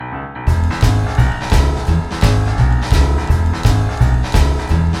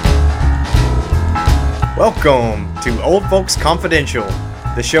Welcome to Old Folks Confidential,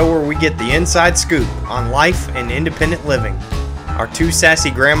 the show where we get the inside scoop on life and independent living. Our two sassy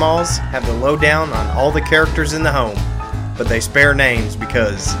grandmas have the lowdown on all the characters in the home, but they spare names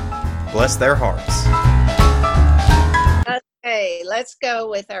because, bless their hearts. Okay, let's go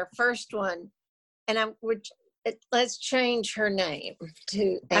with our first one, and let's change her name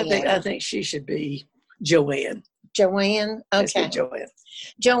to Anne. I think she should be Joanne. Joanne? Okay. Joanne.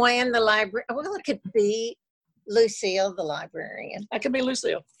 Joanne, the librarian. Well, it could be Lucille, the librarian. I could be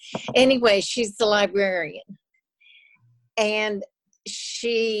Lucille. Anyway, she's the librarian. And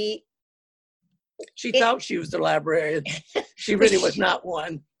she thought she was the librarian. She really was not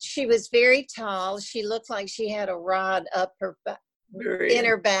one. She was very tall. She looked like she had a rod up her in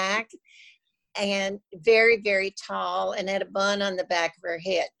her back, and very, very tall, and had a bun on the back of her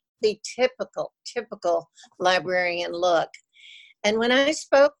head. The typical librarian look. And when I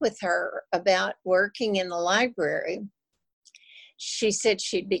spoke with her about working in the library, she said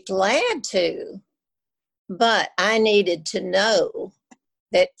she'd be glad to, but I needed to know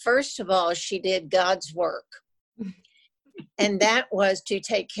that, first of all, she did God's work. And that was to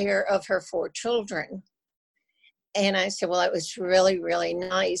take care of her 4 children. And I said, well, it was really, really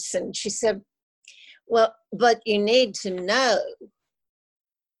nice. And she said, well, but you need to know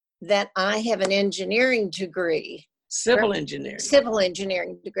that I have an engineering degree. Civil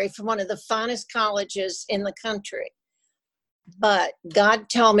engineering degree from one of the finest colleges in the country. But God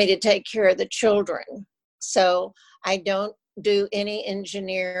told me to take care of the children. So I don't do any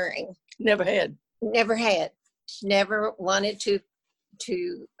engineering. Never had. Never wanted to.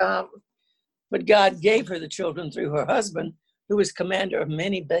 But God gave her the children through her husband, who was commander of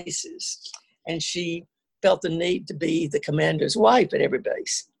many bases. And she felt the need to be the commander's wife at every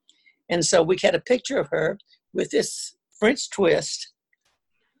base. And so we had a picture of her with this French twist,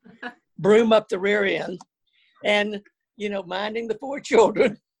 broom up the rear end, and, minding the 4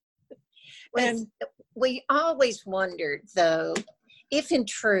 children. And we always wondered, though, if in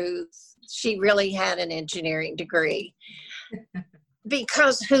truth she really had an engineering degree.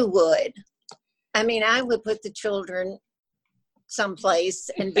 Because who would? I mean, I would put the children someplace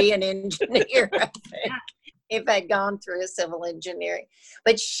and be an engineer, I think, if I'd gone through a civil engineering.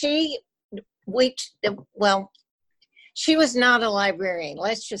 But she was not a librarian.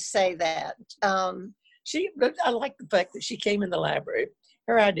 Let's just say that. I like the fact that she came in the library.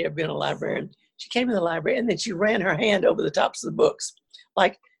 Her idea of being a librarian, she came in the library and then she ran her hand over the tops of the books,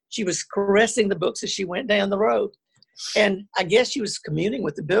 like she was caressing the books as she went down the road. And I guess she was communing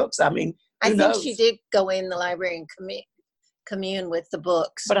with the books. I mean, I think she did go in the library and commune with the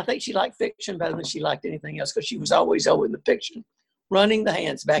books. But I think she liked fiction better than she liked anything else, because she was always over in the fiction, running the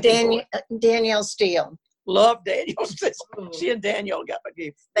hands back and forth. Danielle Steele. Loved Danielle. She and Danielle got a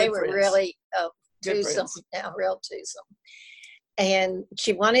gift. They were really twosome, real twosome. And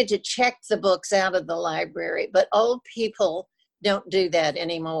she wanted to check the books out of the library, but old people don't do that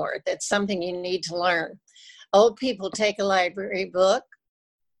anymore. That's something you need to learn. Old people take a library book,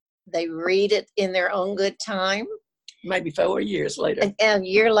 they read it in their own good time. Maybe 4 years later. And a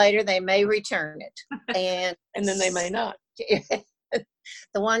year later, they may return it. And then they may not.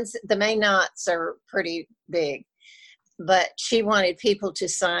 The may nots are pretty big. But she wanted people to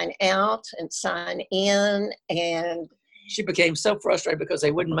sign out and sign in, and she became so frustrated because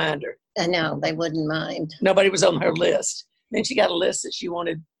they wouldn't mind her. I know, they wouldn't mind. Nobody was on her list. Then she got a list that she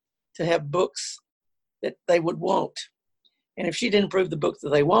wanted to have books that they would want. And if she didn't prove the book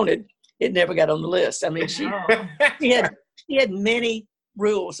that they wanted, it never got on the list. I mean, she had many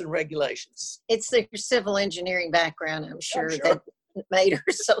rules and regulations. It's the civil engineering background, I'm sure. That made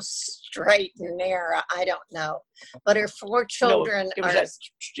her so straight and narrow. I don't know. But her 4 children it was that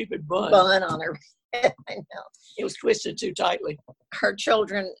stupid bun on her head. I know. It was twisted too tightly. Her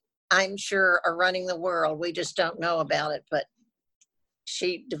children, I'm sure, are running the world. We just don't know about it. But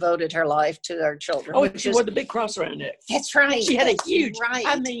she devoted her life to her children. Oh, she wore the big cross around her neck. That's right. She had a huge,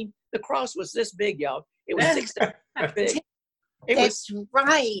 I mean, the cross was this big, y'all. It was 6 times big. That's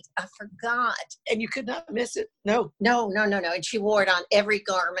right. I forgot. And you could not miss it. No. And she wore it on every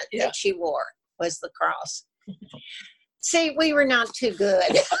garment that she wore, was the cross. See, we were not too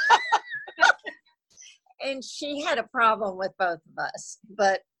good. And she had a problem with both of us,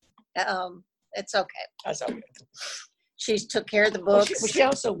 but it's okay. That's okay. She took care of the books. She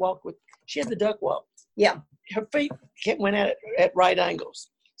also she had the duck walk. Yeah. Her feet went at right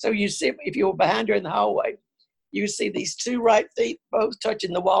angles. So you see, if you were behind her in the hallway, you see these 2 right feet both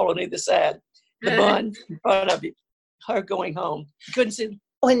touching the wall on either side. The bun in front of you. Her going home. You couldn't see.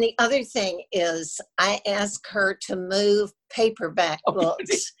 And the other thing is, I asked her to move paperback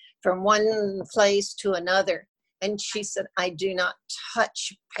books from one place to another. And she said, I do not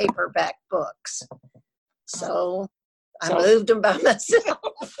touch paperback books. So I moved them by myself.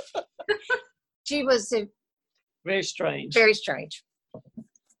 She was very strange. Very strange.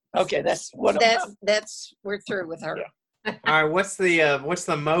 Okay, that's what. That's we're through with her. Yeah. All right, what's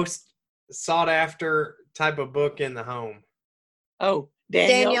the most sought after type of book in the home? Oh,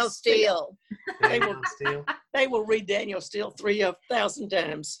 Danielle Steele. They will read Danielle Steele 3,000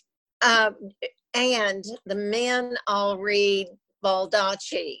 times. And the men all read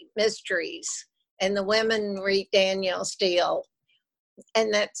Baldacci mysteries, and the women read Danielle Steele,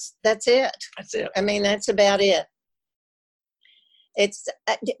 and that's it. That's it. I mean, that's about it. It's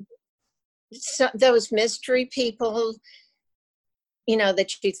those mystery people, you know,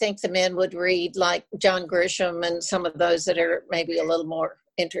 that you think the men would read, like John Grisham and some of those that are maybe a little more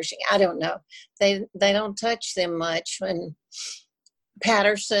interesting. I don't know. They don't touch them much. And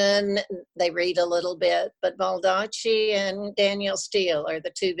Patterson, they read a little bit, but Baldacci and Danielle Steele are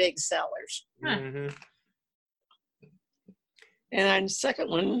the two big sellers. Mm-hmm. And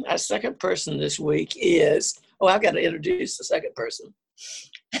our second person this week is, I've got to introduce the second person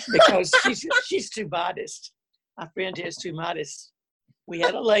because she's too modest. My friend here is too modest. We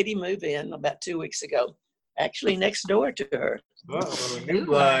had a lady move in about 2 weeks ago, actually next door to her. Oh, new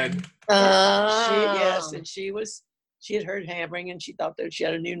blood. Yes, and she had heard hammering, and she thought that she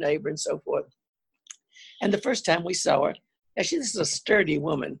had a new neighbor and so forth. And the first time we saw her, this is a sturdy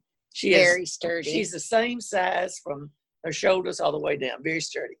woman. Very sturdy. She's the same size from her shoulders all the way down, very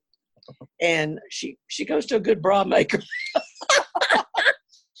sturdy. And she goes to a good bra maker.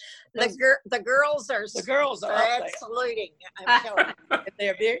 The girls are saluting. I'm telling you.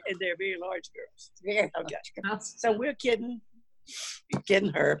 They're very large girls. Very okay. So we're kidding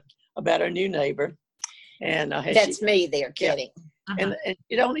her about our new neighbor. And that's me. They're kidding. Yeah.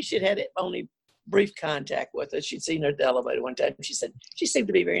 And she'd had only brief contact with us. She'd seen her at the elevator one time. She said she seemed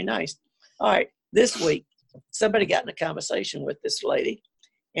to be very nice. All right, this week somebody got in a conversation with this lady,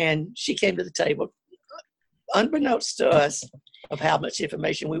 and she came to the table, unbeknownst to us of how much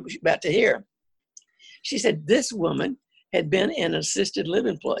information we were about to hear. She said this woman had been in an assisted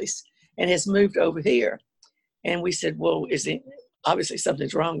living place and has moved over here. And we said, well, obviously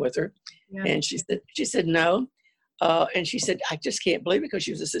something's wrong with her. Yeah. And she said no. And she said, I just can't believe it because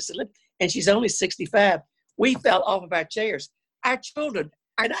she was assisted living. And she's only 65. We fell off of our chairs. Our children.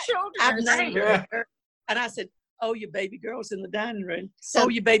 I've named her. And I said, oh, your baby girl's in the dining room. So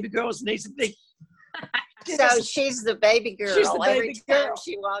your baby girl's needs to be. So she's the baby girl. She's the baby every time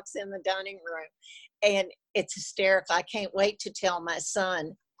she walks in the dining room. And it's hysterical. I can't wait to tell my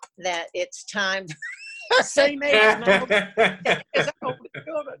son that it's time. Same age, Mom.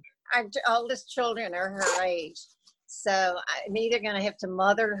 Our oldest children are her age. So I'm either going to have to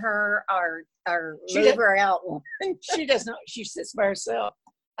mother her or move her out. She does not. She sits by herself.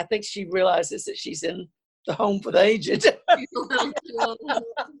 I think she realizes that she's in the home for the aged.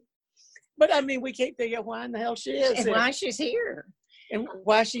 But I mean, we can't figure out why in the hell she is. And why she's here. And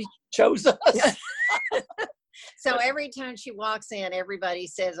why she chose us. So every time she walks in, everybody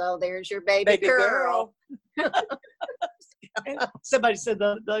says, oh, there's your baby girl. And somebody said the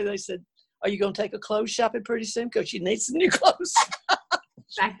other day, they said, are you going to take her clothes shopping pretty soon? Because she needs some new clothes.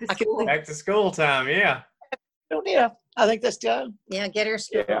 Back to school. Back to school time, yeah. Oh, yeah, I think that's done. Yeah, get her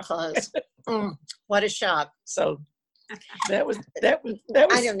school clothes. What a shock. So that was.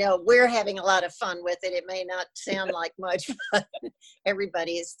 I don't know. We're having a lot of fun with it. It may not sound like much, but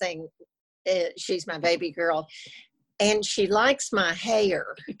everybody is saying she's my baby girl. And she likes my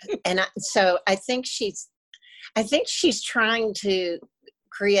hair. And so I think she's trying to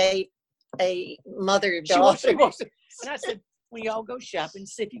create a mother-daughter. And I said, when y'all go shopping,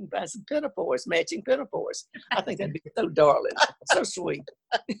 see if you can buy some pinafores, matching pinafores. I think that'd be so darling, so sweet.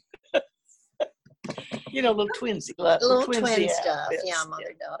 Little twinsy. Little twin stuff. Yes. Yeah,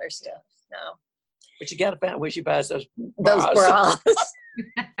 mother-daughter stuff. No. But you got to find where she buys those bras.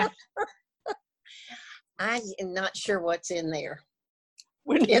 I am not sure what's in there.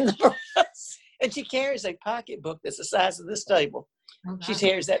 In the bras. And she carries a pocketbook that's the size of this table. Oh, she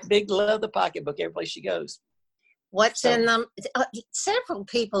carries that big leather pocketbook every place she goes. What's in them? Several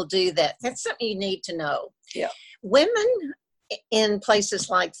people do that. That's something you need to know. Yeah. Women in places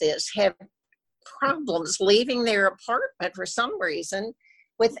like this have problems leaving their apartment for some reason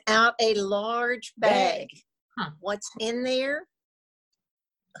without a large bag. What's in there?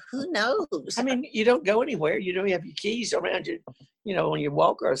 Who knows? I mean, you don't go anywhere. You don't have your keys around you, on your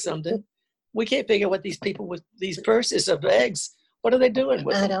walker or something. We can't figure out what these people with these purses of bags, what are they doing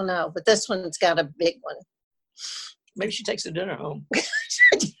with them? I don't know, but this one's got a big one. Maybe she takes the dinner home.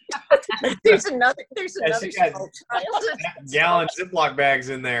 There's another she got small child. gallon Ziploc bags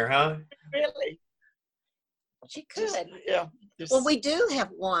in there, huh? Really? She could. Yeah. Well, we do have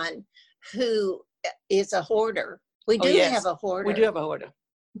one who is a hoarder. We do yes. have a hoarder. We do have a hoarder.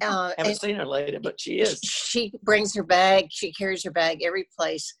 And Haven't seen her lately, but she is. She brings her bag. She carries her bag every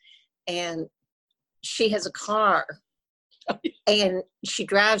place, and she has a car. And she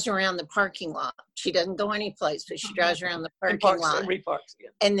drives around the parking lot. She doesn't go any place, but she drives around the parking lot and reparks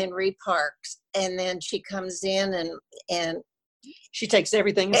again. and then reparks. And then she comes in and she takes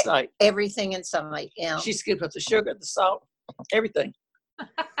everything in sight. Everything in sight. Yeah. She scoops up the sugar, the salt, everything.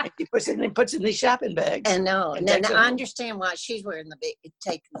 And she puts it in these shopping bags. And no, and and I understand why she's wearing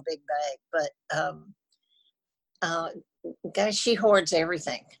taking the big bag, but guys, she hoards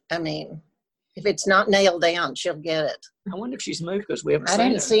everything. I mean, if it's not nailed down, she'll get it. I wonder if she's moved because we haven't I seen her.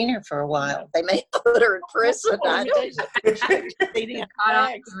 hadn't seen her for a while. They may put her in prison. I don't eating out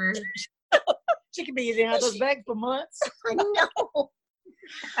bags. She could be eating out those bags for months. I know.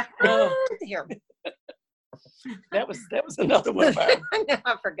 Here. That was another one of ours. I know,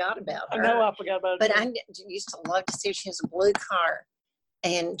 I forgot about her. I know I forgot about it. But I used to love to see her. She has a blue car,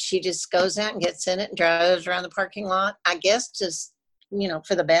 and she just goes out and gets in it and drives around the parking lot. I guess just,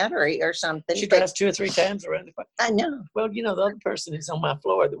 for the battery or something. She drives 2 or 3 times around the park. I know. Well, the other person who's on my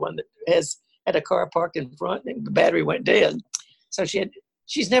floor, the one that had a car parked in front and the battery went dead. So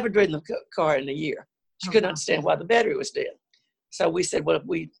she's never driven the car in a year. She couldn't understand why the battery was dead. So we said, well,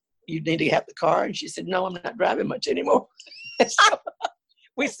 you need to have the car. And she said, no, I'm not driving much anymore. So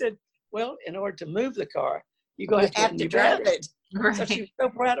we said, well, in order to move the car, you're going to have to drive it. Right. So she was so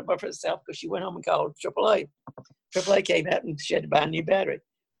proud of herself because she went home and called AAA. AAA came out and she had to buy a new battery.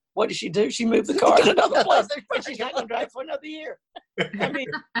 What did she do? She moved the car to another place. And she's not going to drive for another year. I mean,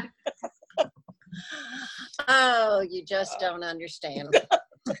 oh, you just don't understand.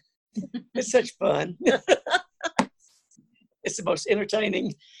 It's such fun. It's the most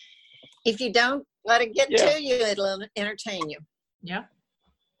entertaining. If you don't let it get to you, it'll entertain you. Yeah.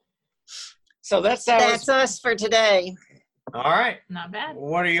 So that's us for today. All right. Not bad.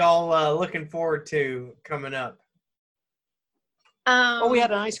 What are y'all looking forward to coming up? We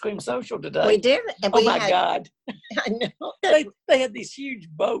had an ice cream social today. We did. And oh, my God. I know. They had these huge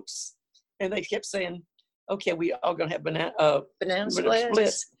boats, and they kept saying, okay, we all going to have banana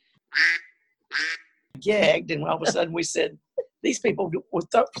splits. Gagged, and all of a sudden we said, these people were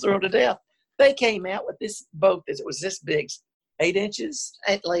thrilled to death. They came out with this boat that was this big, 8 inches.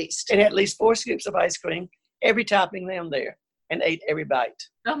 At least. It had at least 4 scoops of ice cream, every topping down there, and ate every bite.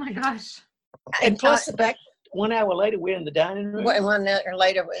 Oh, my gosh. And plus the fact, 1 hour later, we're in the dining room. 1 hour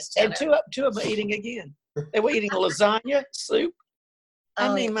later was dinner. And two of them eating again. They were eating lasagna, soup.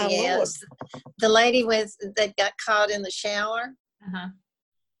 I mean, my Lord. The lady that got caught in the shower,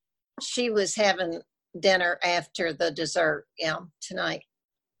 she was having dinner after the dessert, tonight.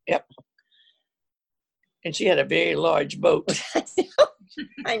 Yep. And she had a very large boat.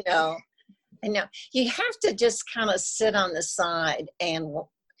 I know. You have to just kind of sit on the side and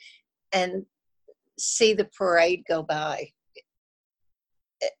see the parade go by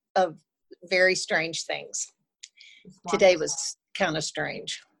of very strange things. Today was kind of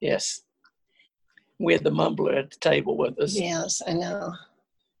strange. Yes. We had the mumbler at the table with us. Yes, I know.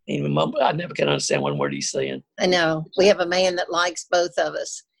 Even mumble, I never can understand one word he's saying. I know. We have a man that likes both of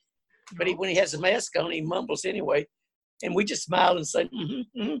us. But when he has a mask on, he mumbles anyway. And we just smile and say,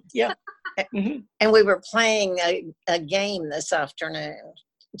 yeah. And we were playing a game this afternoon.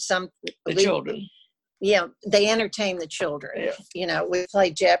 Children. Yeah, they entertain the children. Yeah. We play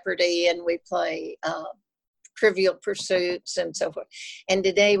Jeopardy and we play Trivial Pursuits and so forth. And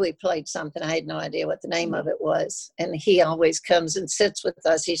today we played something. I had no idea what the name of it was. And he always comes and sits with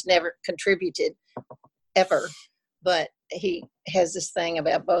us. He's never contributed ever, but he has this thing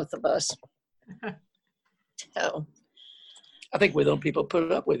about both of us. So I think we're the only people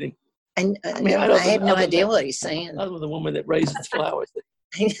put up with him. I have no idea what he's saying. Other than the woman that raises flowers.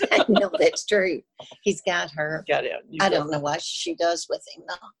 I know that's true. He's got her. Got it. I don't know what she does with him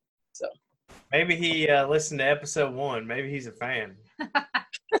though. So maybe he listened to episode 1. Maybe he's a fan.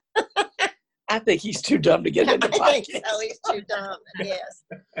 I think he's too dumb to get into the podcast. So he's too dumb.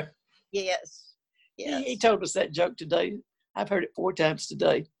 Yes. He told us that joke today. I've heard it 4 times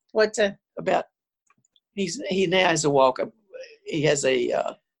today. What's that? About he now has a walker. He had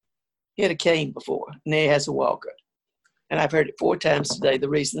a cane before. Now he has a walker. And I've heard it 4 times today, the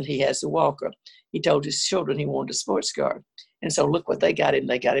reason that he has a walker. He told his children he wanted a sports car. And so look what they got him.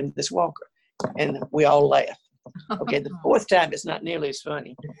 They got him this walker. And we all laugh. Okay, the 4th time it's not nearly as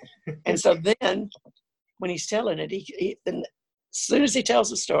funny. And so then when he's telling it, then as soon as he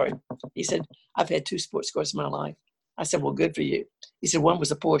tells the story, he said, "I've had 2 sports cars in my life." I said, "Well, good for you." He said, "One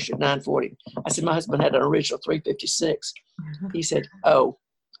was a Porsche 940. I said, "My husband had an original 356. He said, "Oh."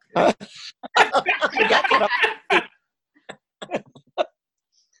 He got cut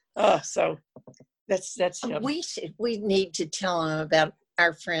off. So that's him. We need to tell him about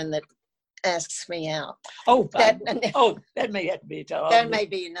our friend that asks me out. That may have to be told. That may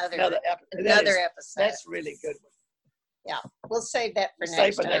be another episode. That's really good one. Yeah, we'll save that for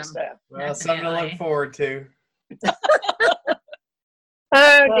next time. Well, something to look forward to.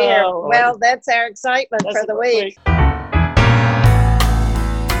 Oh dear. Well, that's our excitement for the week.